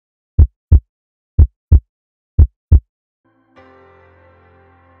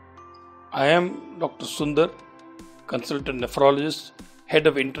I am Dr. Sundar, consultant nephrologist, head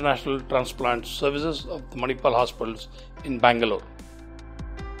of international transplant services of the Manipal hospitals in Bangalore.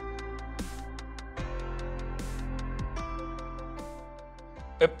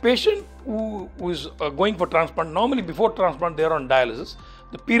 A patient who is going for transplant, normally before transplant they are on dialysis.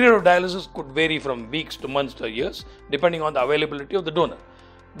 The period of dialysis could vary from weeks to months to years depending on the availability of the donor.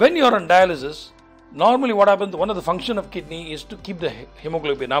 When you are on dialysis, normally what happens, one of the function of kidney is to keep the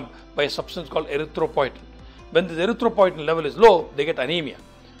haemoglobin up by a substance called erythropoietin. When the erythropoietin level is low, they get anemia.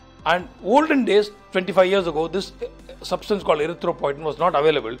 And olden days, 25 years ago, this substance called erythropoietin was not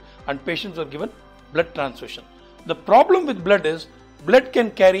available and patients were given blood transfusion. The problem with blood is, blood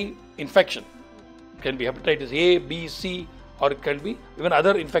can carry infection. It can be hepatitis A, B, C, or it can be even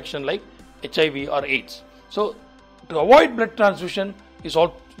other infection like HIV or AIDS. So, to avoid blood transfusion is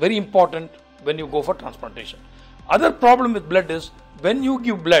all very important when you go for transplantation. Other problem with blood is, when you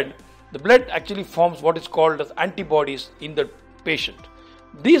give blood, the blood actually forms what is called as antibodies in the patient.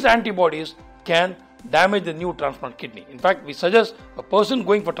 These antibodies can damage the new transplant kidney. In fact, we suggest a person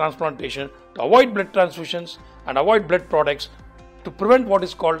going for transplantation to avoid blood transfusions and avoid blood products to prevent what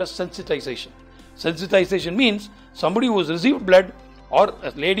is called as sensitization. Sensitization means somebody who has received blood or a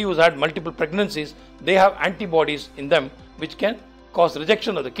lady who has had multiple pregnancies, they have antibodies in them which can cause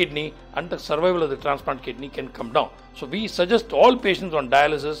rejection of the kidney and the survival of the transplant kidney can come down. So we suggest to all patients on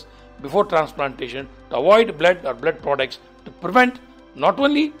dialysis before transplantation to avoid blood or blood products to prevent not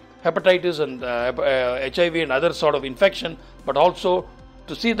only hepatitis and HIV and other sort of infection, but also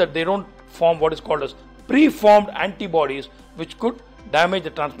to see that they don't form what is called as preformed antibodies which could damage the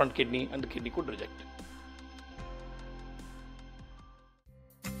transplant kidney and the kidney could reject.